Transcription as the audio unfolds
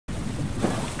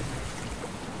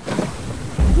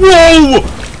Whoa!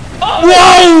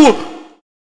 Whoa!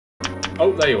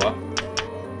 Oh, there you are.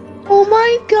 Oh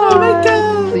my god! Oh my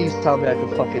god! Please tell me I can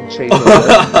fucking change it.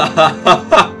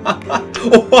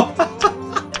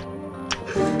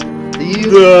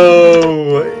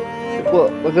 No!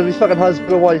 What? We're gonna be fucking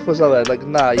husband and wife or something? Like,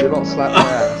 nah, you're not slapping my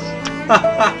ass.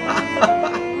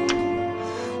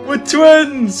 We're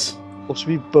twins! Or should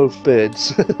we be both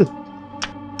birds?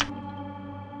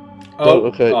 Oh,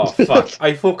 okay. Oh, fuck.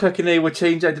 I thought clicking A would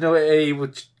change. I didn't know A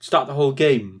would start the whole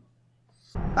game.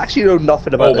 Actually, know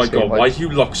nothing about this game. Oh my god, why do you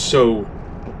look so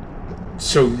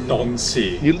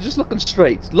noncy? You're just looking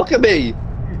straight. Look at me!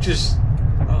 You just...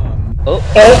 Oh.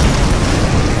 Oh!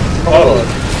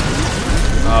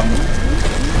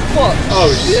 What?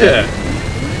 Oh shit!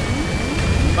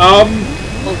 Oh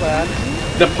man.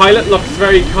 The pilot looks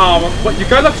very calm. What? Your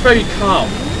guy looks very calm.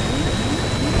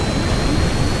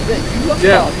 Yeah, you look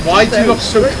calm. Why do you look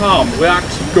so calm? We're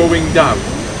actually going down.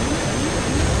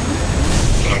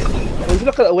 Well, if you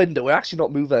look at the window, we're actually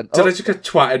not moving. Did I just get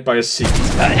twatted by a seat?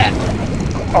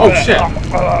 Oh shit!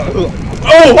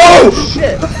 Oh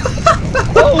shit!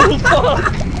 Oh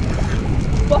fuck!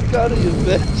 Fuck out of you,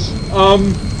 bitch!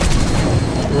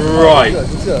 Right.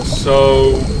 Good.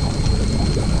 So.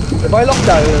 If I lock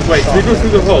down, wait, can we go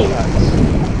through the hole?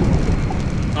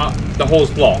 The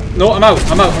hole's blocked. No, I'm out.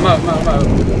 I'm out.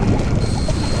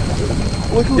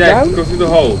 We go yeah, down? go through the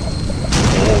hole.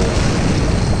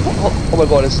 Oh my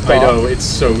god, it's I know, it's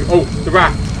so... Oh, the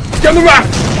raft! Get on the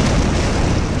raft!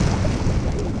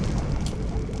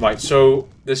 Right, so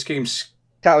this game's...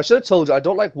 Cat, I should have told you, I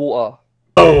don't like water.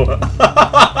 Oh!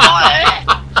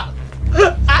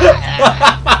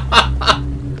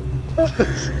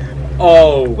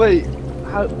 Oh! Wait,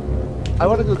 how... I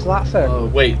want to go to that thing. Oh,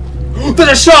 wait. There's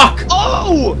a shark!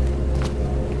 Oh!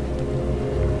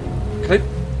 Can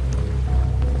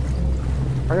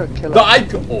I'm gonna kill it.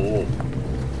 Oh.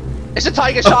 It's a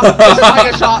tiger shark! It's a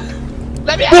tiger shark!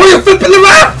 Let me out! Oh, you're flipping the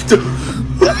raft!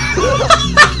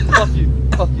 Fuck you,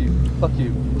 fuck you, fuck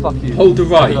you, fuck you. Hold the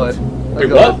right. Wait,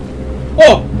 what?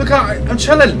 Oh, look, I'm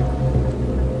chilling.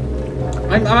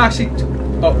 I'm actually...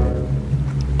 Oh.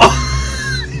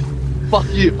 Fuck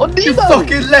you. Oh, Nemo! You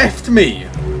fucking left me!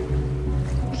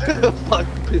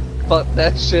 fuck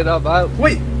that shit, I'm out.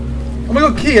 Wait! Oh my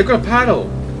god, Key, I've got a paddle!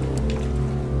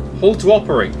 Hold to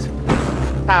operate.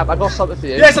 Cam, I got something for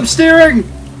you. Yes, I'm steering!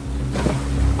 Cam,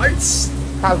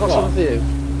 I've got something for you.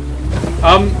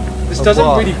 This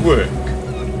doesn't really work.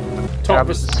 Cam,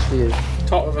 this is for you.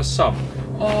 Top of a sub.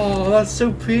 Oh, that's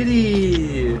so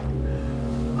pretty!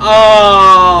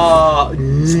 Ah!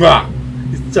 Mwah.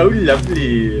 It's so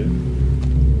lovely.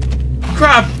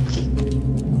 Crap!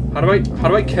 How do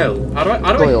I kill? How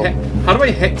do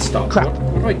I hit stop? Crap.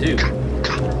 What do I do?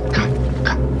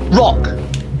 Rock!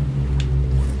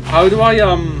 How do I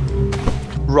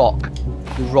Rock.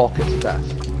 You rock it to death.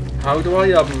 how do I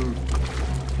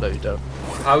No, you don't.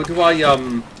 how do I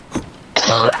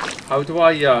how do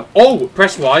I oh,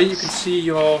 press Y, you can see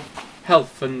your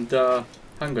health and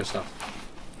hunger stuff.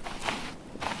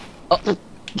 Do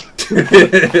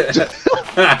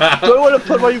I want to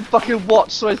put my fucking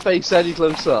watch to my face any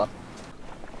closer?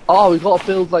 Oh, we've got to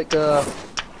build like a...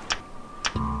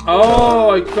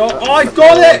 Oh, I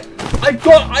got it!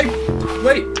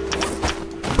 Wait!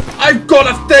 I've got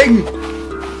a thing!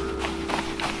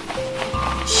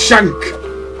 Shank!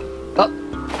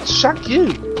 Shank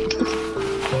you!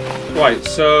 Right,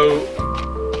 so...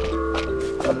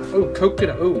 Oh,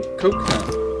 coconut.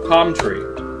 Palm tree.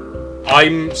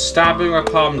 I'm stabbing a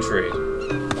palm tree.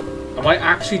 Am I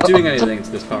actually doing anything to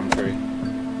this palm tree?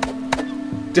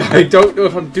 I don't know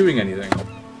if I'm doing anything.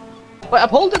 Wait, I'm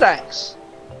holding X!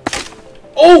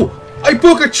 Oh! I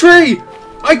broke a tree!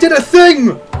 I did a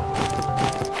thing!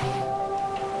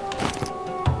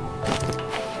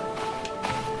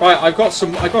 Right, I got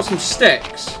some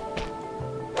sticks.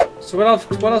 So what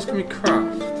else can we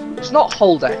craft? It's not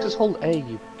hold X, it's hold A,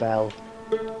 you bell.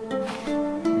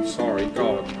 I'm sorry,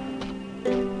 God.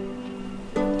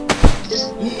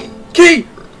 Key!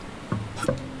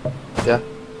 Yeah.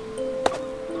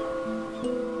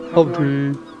 Palm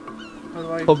tree.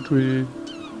 Palm tree.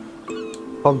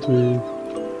 Palm tree.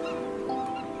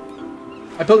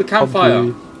 I built a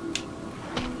campfire.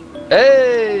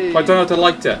 Hey! But I don't know how to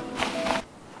light it.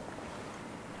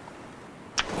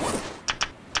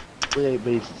 We ain't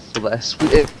made for this.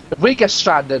 If we get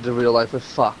stranded in real life, we're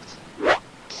fucked.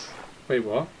 Wait,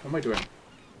 what? What am I doing?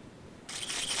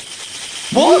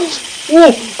 What?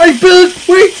 Oh! I built...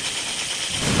 Wait!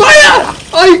 Fire!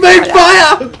 I made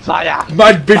fire! Fire!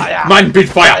 Man build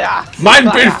fire! Fire! Man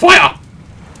build fire!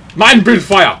 Man build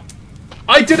fire!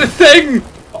 I did a thing!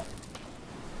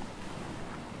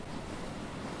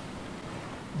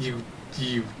 You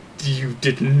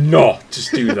did not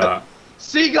just do that.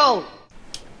 Seagull!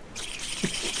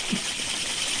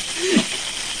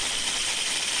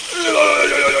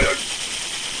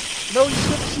 No, you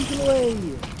took seagull away.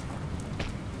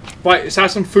 Right, let's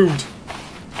have some food.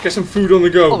 Get some food on the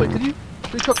go. Oh wait, can you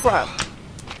cook crab?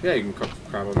 Yeah, you can cook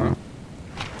crab on that.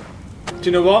 Do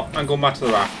you know what? I'm going back to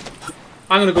the raft.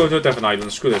 I'm gonna go to a different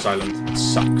island. Screw this island. It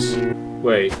sucks.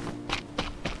 Wait.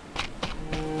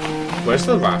 Where's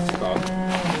the raft gone?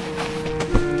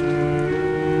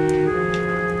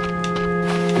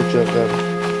 Good job, then.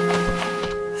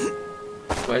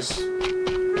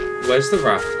 Where's the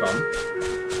raft gone?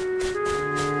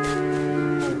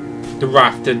 The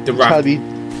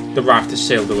raft has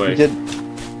sailed away. You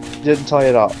didn't tie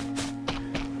it up.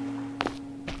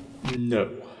 No.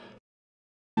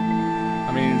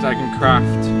 That means I can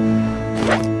craft.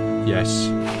 Yes.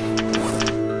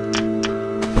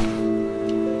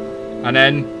 And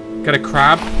then get a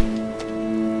crab.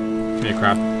 Come here,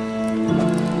 crab.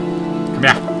 Come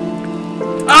here.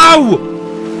 Ow!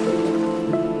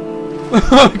 I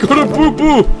got a boo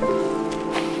boo.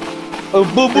 Oh,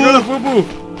 boo boo! I got a boo boo.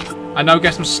 I now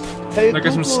get some. Hey,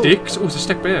 get some sticks. Oh, it's a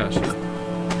stick bear. Actually.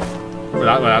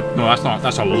 No, that's not.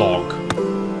 That's a log.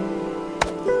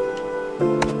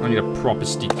 I need a proper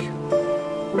stick.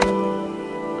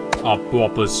 A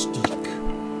proper stick.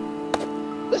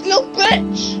 This little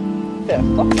bitch! Yeah,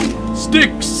 fuck you.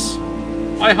 Sticks!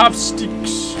 I have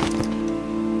sticks.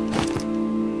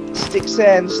 Sticks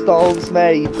and stones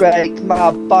may break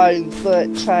my bones,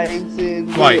 but chains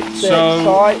in Right, so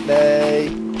excite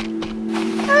me.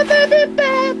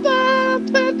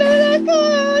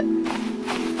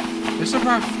 there's a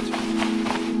raft.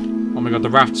 Oh my god, the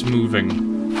raft's moving.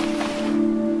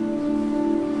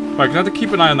 Right, I have to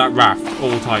keep an eye on that raft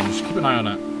all times. Just keep an eye on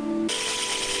it.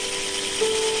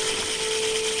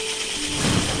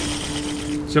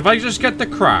 So if I just get the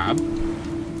crab,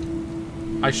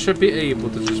 I should be able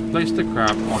to just place the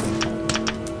crab on top.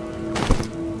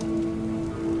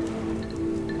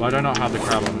 Why do I not have the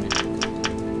crab on me?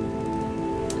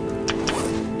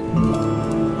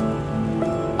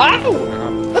 Ow!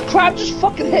 The crab just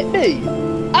fucking hit me!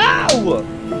 Ow!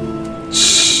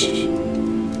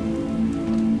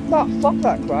 Nah, fuck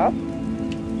that crab.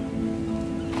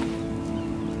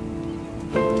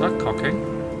 Is that cocking?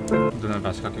 I don't know if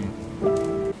that's cocking.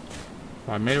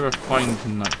 I made a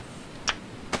refined knife.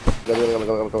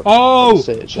 Oh!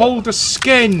 Hold the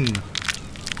skin!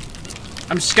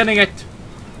 I'm skinning it!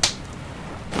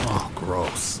 Oh,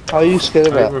 gross. How are you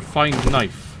skinning A it? refined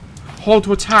knife. Hold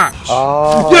to attach!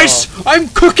 Oh. Yes! I'm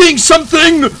cooking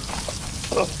something!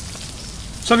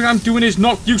 Something I'm doing is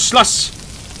not useless!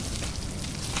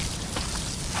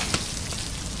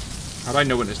 How do I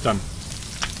know when it's done?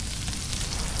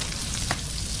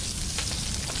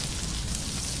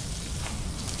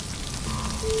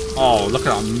 Oh, look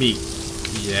at that meat.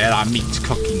 Yeah, that meat's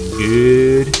cooking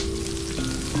good.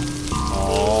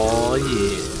 Oh,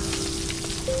 yeah.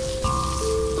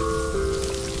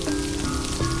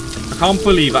 I can't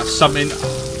believe that's something...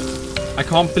 I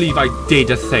can't believe I did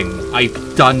a thing.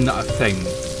 I've done a thing.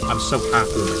 I'm so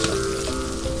happy with myself.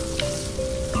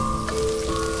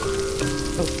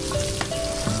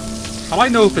 How do I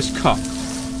know if it's cooked?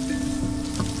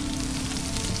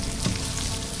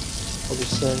 What do you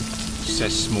say? It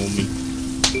says small meat.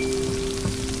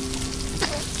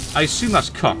 I assume that's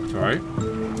cooked, right?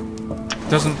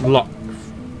 Doesn't look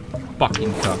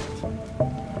fucking cooked.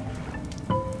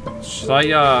 Should I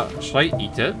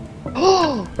eat it?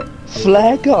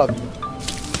 Flare gun!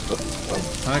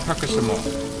 Can I cook it some more?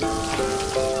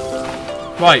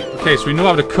 Right, okay, so we know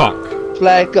how to cook.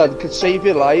 Flare gun could save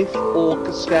your life or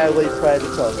could scare away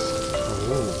predators.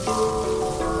 Oh.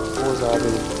 What does that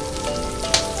mean?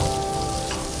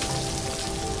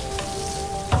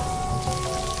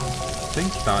 I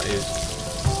think that is.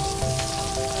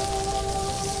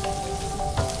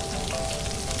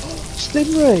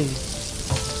 Stingray!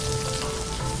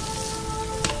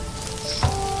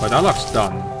 Right, that looks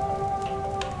done.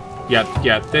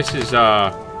 Yeah, this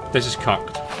is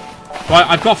cooked. Right,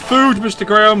 I've got food, Mr.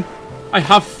 Graham! I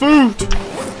have food!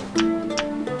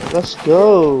 Let's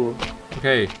go!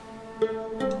 Okay.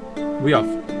 We are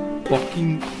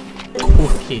fucking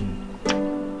cooking.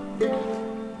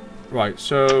 Right,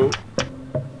 so...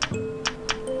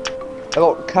 I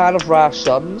got a can of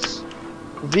rations.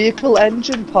 Vehicle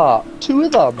engine part. 2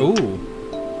 of them. Ooh.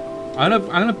 I'm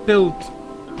gonna build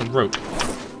a rope.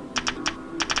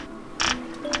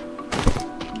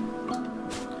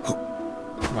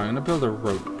 Right, I'm gonna build a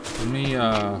rope. Let me,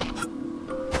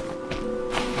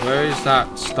 where is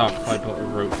that stuff I built a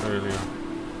rope earlier?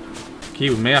 Key,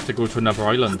 we may have to go to another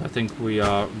island. I think we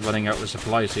are running out of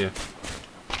supplies here.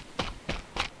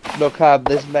 No, Cam,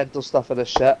 there's mental stuff in the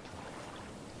ship.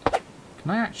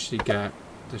 Can I actually get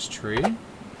this tree?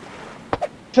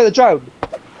 Try to drown.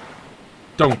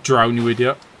 Don't drown, you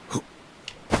idiot.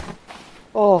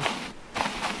 Oh.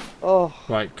 Oh.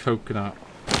 Right, coconut.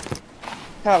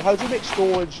 Cam, how do you make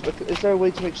storage? Like, is there a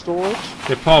way to make storage?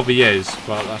 There probably is,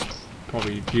 but that's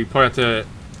probably... You probably have to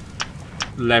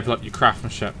level up your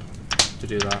craftsmanship to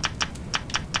do that.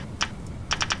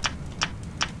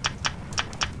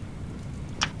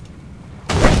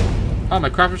 Oh, my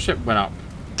craftsmanship went up.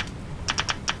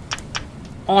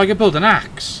 Oh, I can build an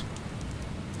axe.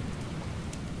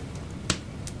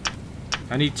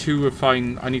 I need two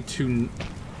refine... I need two...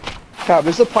 Cam,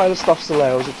 is the pile of stuff still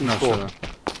there, or is it too No, small? sure.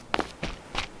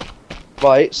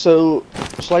 Right, so...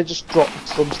 Shall I just drop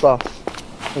some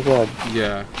stuff again?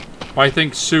 Yeah. I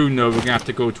think soon, though, we're going to have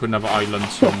to go to another island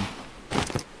soon.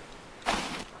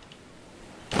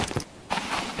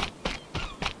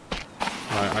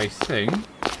 Right, I think...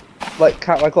 Like,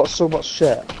 Cam, I got so much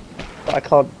shit that I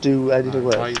can't do anything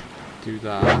with. I do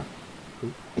that...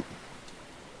 Oop.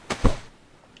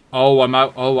 Oh, I'm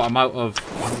out. Oh, I'm out of...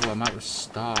 Oh, I'm out of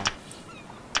stuff.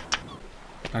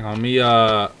 Hang on, me,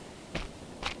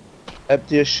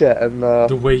 Empty your shit and,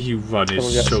 The way you run Come and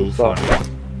is get so some stuff.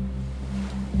 funny.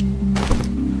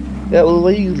 Yeah, well, the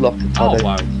way you look is Oh, funny.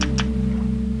 wow.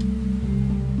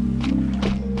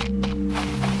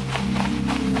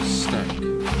 Stick.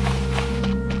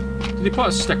 Did you put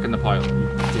a stick in the pile?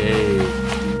 You did.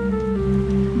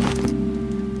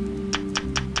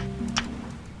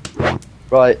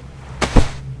 Right.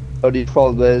 Only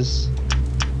problem is...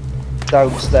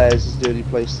 Downstairs is the only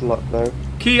place to look now.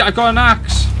 Key, I got an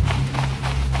axe!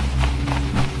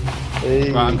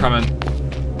 Hey. Right, I'm coming.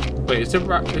 Wait, is it...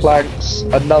 Planks,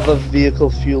 another vehicle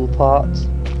fuel part.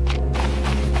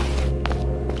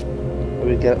 Let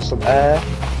me get some air.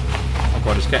 Oh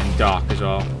god, it's getting dark as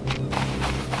well.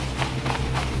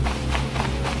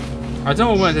 I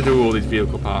don't know when to do all these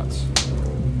vehicle parts.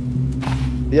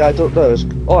 Yeah, I don't know.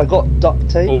 Oh, I got duct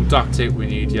tape. Oh, duct tape we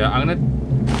need, yeah. I'm gonna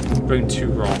bring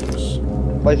 2 rocks.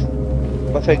 My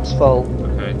thing's full.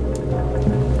 Okay.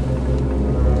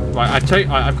 Right,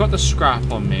 I've got the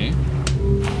scrap on me.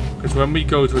 Because when we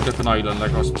go to a different island, I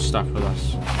got some stuff with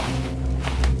us.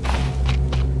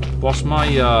 What's my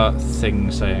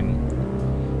thing saying?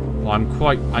 Oh,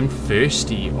 I'm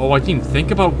thirsty. Oh, I didn't even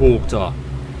think about water.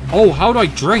 Oh, how do I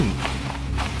drink?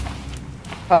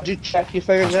 How do you check your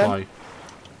thing That's again? why.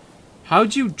 How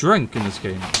do you drink in this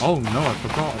game? Oh no, I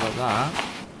forgot about that.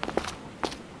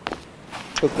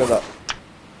 Look at that.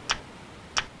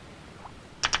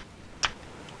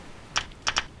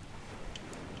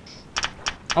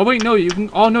 Oh wait, no, you can...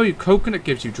 Oh no, your coconut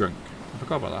gives you drink. I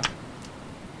forgot about that.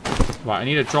 Right, I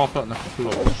need to drop it on the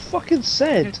floor. What fucking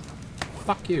said?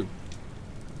 Fuck you.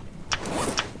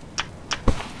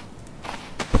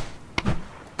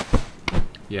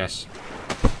 Yes.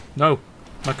 No,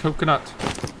 my coconut.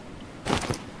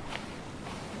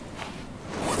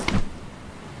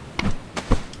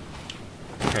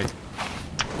 Okay.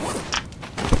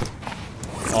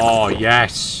 Oh,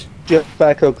 yes. Do you have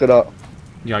spare coconut?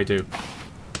 Yeah, I do.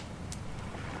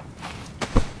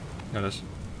 There it is.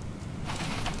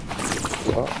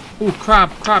 What? Oh, crab.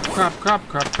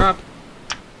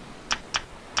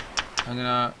 I'm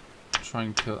gonna try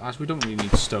and kill... As we don't really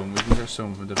need stone. We can get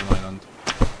stone from a different island.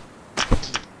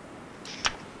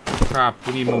 Crab.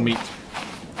 We need more meat.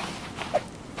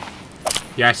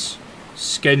 Yes.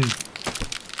 Skin.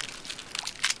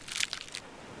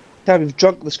 Cam, you've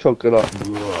drunk this coconut.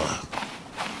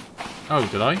 Oh,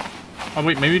 did I? Oh,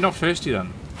 wait. Maybe not thirsty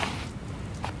then.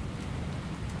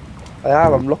 I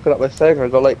am, I'm looking at my thing. I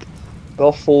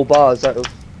got 4 bars out of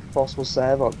possible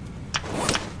 7.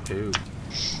 Dude.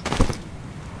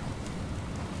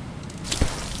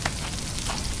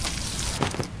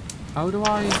 How do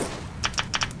I...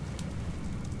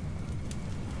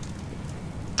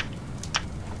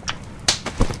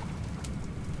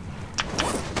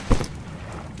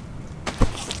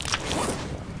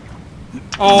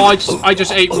 Oh, I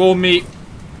just ate raw meat.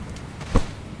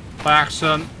 By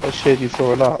accident. I showed you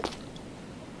throwing up.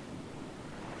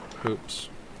 Oops.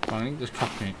 I think there's cut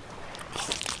meat.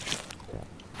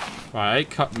 Right, I ate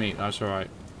cut meat, that's alright.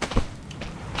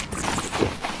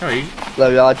 Oh, No,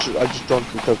 yeah, I just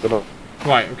drank the coconut.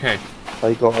 right, okay.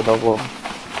 I got another one.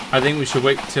 I think we should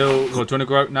wait till... Well, do you want to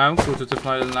go out now? Go to the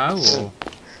island now, or...?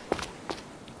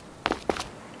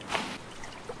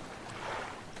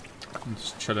 I'm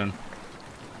just chilling.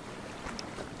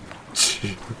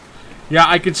 Yeah,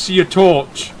 I can see your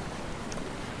torch.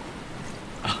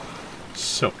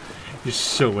 So, You're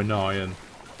so annoying.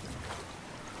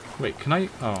 Wait, can I?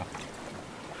 Oh.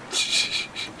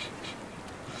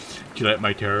 Do you like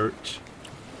my torch?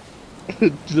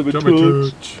 Do you like my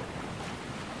torch?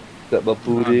 That my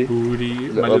booty. My booty.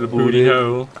 My little booty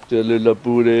hole. The little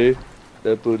booty.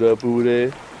 The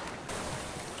booty.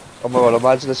 Oh my god,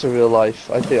 imagine this in real life.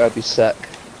 I think I'd be sick.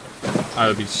 I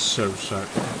would be so sick.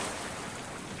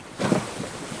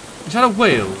 Is that a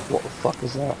whale? What the fuck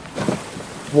is that?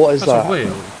 What is that? That's a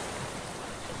whale.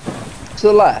 To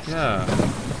the left? Yeah.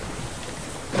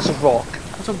 It's a rock.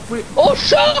 That's a whale. Oh,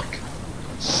 shark!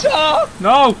 Shark!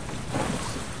 No!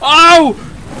 Oh!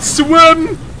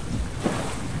 Swim!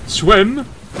 Swim!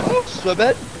 Oh,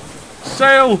 swimming!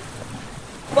 Sail!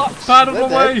 Fuck, Paddle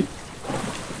swimming. away!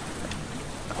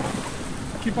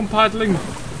 Keep on paddling.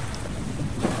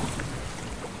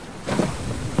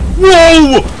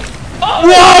 Whoa! Oh!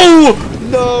 Whoa!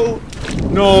 No!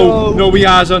 No, no he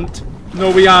hasn't.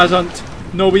 No he hasn't.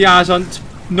 No he hasn't.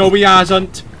 No he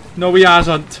hasn't. No he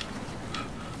hasn't.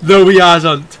 No he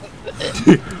hasn't.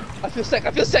 I feel sick,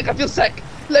 I feel sick, I feel sick!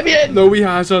 Let me in! No he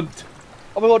hasn't.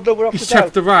 Oh my god, no, we're off He's the down.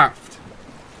 checked the raft.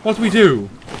 What do we do?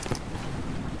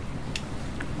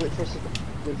 Wait for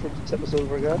him to tip us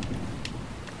over again.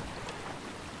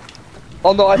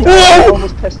 Oh no, I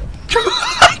almost pissed.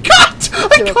 I can't!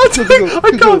 I can't!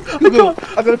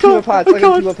 I'm gonna pee my pants, I'm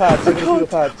gonna pee my pants, I'm gonna pee my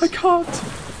pants. I can't!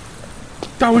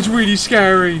 That was really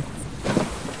scary.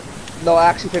 No, I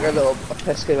actually think a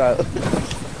piss came out.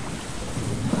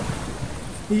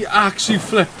 He actually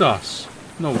flipped us.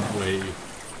 No way.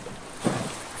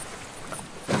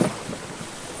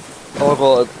 Oh my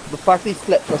god, the fact he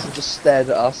flipped us and just stared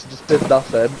at us and just did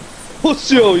nothing.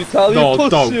 Pussy, you tell me, No,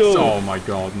 pussy! don't. Oh my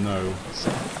god, no.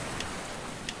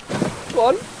 Come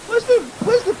on, where's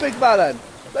the big man then?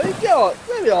 Let me get on,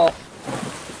 let me off.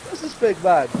 Where's this big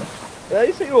man? Yeah,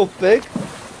 you think you're all big?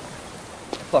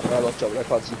 Fuck, I'm not jumping, I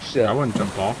can't see shit. I wouldn't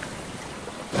jump off.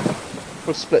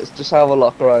 For splits, just have a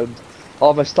look around.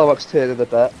 Oh, my stomach's turning a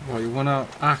bit. What, you wanna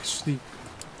actually...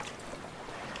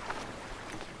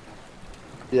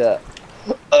 Yeah.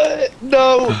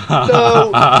 No!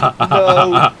 No!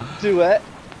 Do it!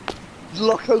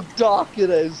 Look how dark it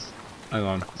is! Hang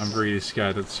on, I'm really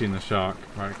scared of seeing the shark.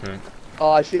 Right, okay.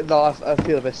 Oh, I feel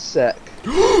a bit sick.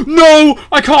 No!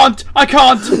 I can't! I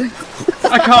can't!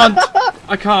 I can't!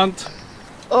 I can't!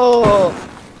 Oh!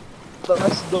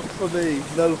 That's not for me.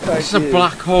 No, thank This you. is a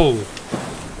black hole.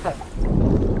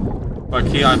 Right,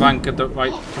 Key, I've anchored the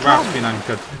right. The raft's been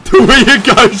anchored. The way you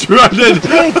guys running!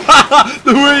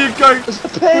 The way you guys.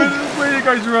 The way you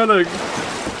guys running!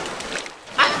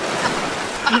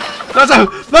 That's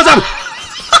out! That's out!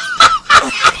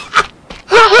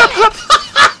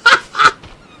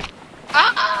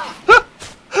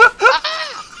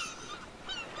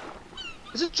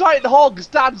 It's a giant hog, it's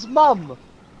Dad's mum!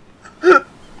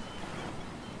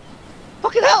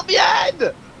 Fucking help me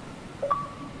in!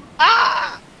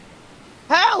 Ah!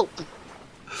 Help!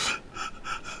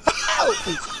 Help!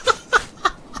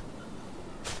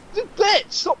 You bitch!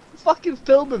 Stop fucking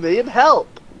filming me and help!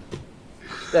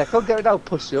 Yeah, come get me down,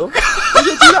 pussy. What are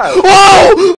you gonna do now? Whoa!